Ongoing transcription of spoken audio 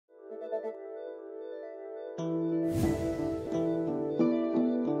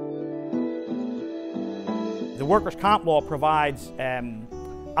The workers' comp law provides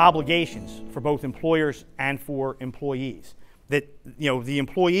obligations for both employers and for employees. That, the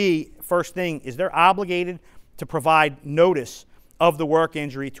employee, first thing, is they're obligated to provide notice of the work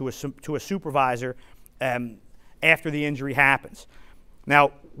injury to a supervisor after the injury happens.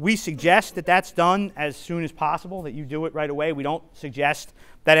 Now, we suggest that that's done as soon as possible, that you do it right away. We don't suggest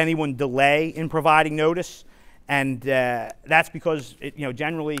that anyone delay in providing notice, and that's because it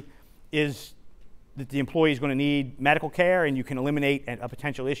generally is that the employee is going to need medical care, and you can eliminate a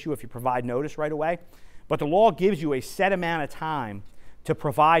potential issue if you provide notice right away. But the law gives you a set amount of time to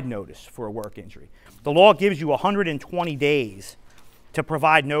provide notice for a work injury. The law gives you 120 days to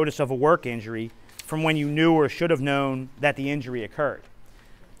provide notice of a work injury from when you knew or should have known that the injury occurred.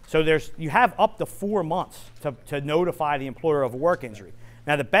 So you have up to 4 months to notify the employer of a work injury.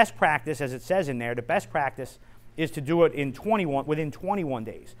 Now, the best practice, as it says in there, the best practice is to do it within 21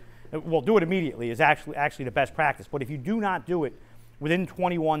 days. Well, do it immediately is actually the best practice. But if you do not do it within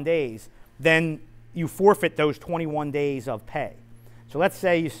 21 days, then you forfeit those 21 days of pay. So let's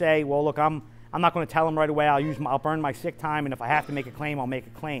say you say, well, look, I'm not going to tell them right away. I'll burn my sick time, and if I have to make a claim, I'll make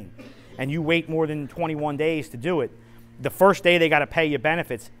a claim. And you wait more than 21 days to do it. The first day they got to pay you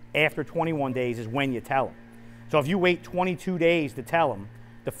benefits after 21 days is when you tell them. So if you wait 22 days to tell them,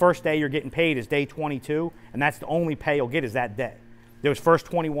 the first day you're getting paid is day 22, and that's the only pay you'll get is that day. Those first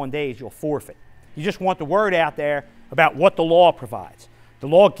 21 days you'll forfeit. You just want the word out there about what the law provides. The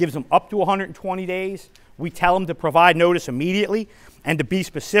law gives them up to 120 days. We tell them to provide notice immediately and to be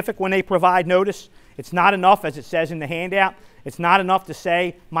specific when they provide notice. It's not enough, as it says in the handout, it's not enough to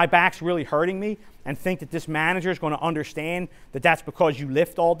say, my back's really hurting me, and think that this manager is going to understand that that's because you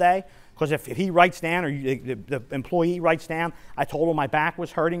lift all day. Because if he writes down, or the employee writes down, I told him my back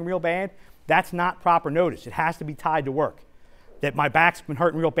was hurting real bad, that's not proper notice. It has to be tied to work. That my back's been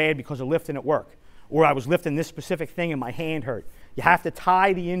hurting real bad because of lifting at work, or I was lifting this specific thing and my hand hurt. You have to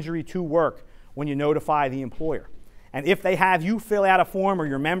tie the injury to work when you notify the employer. And if they have you fill out a form or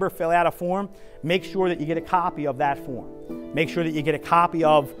your member fill out a form, make sure that you get a copy of that form. Make sure that you get a copy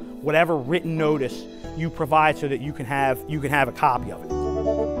of whatever written notice you provide so that you can have a copy of it.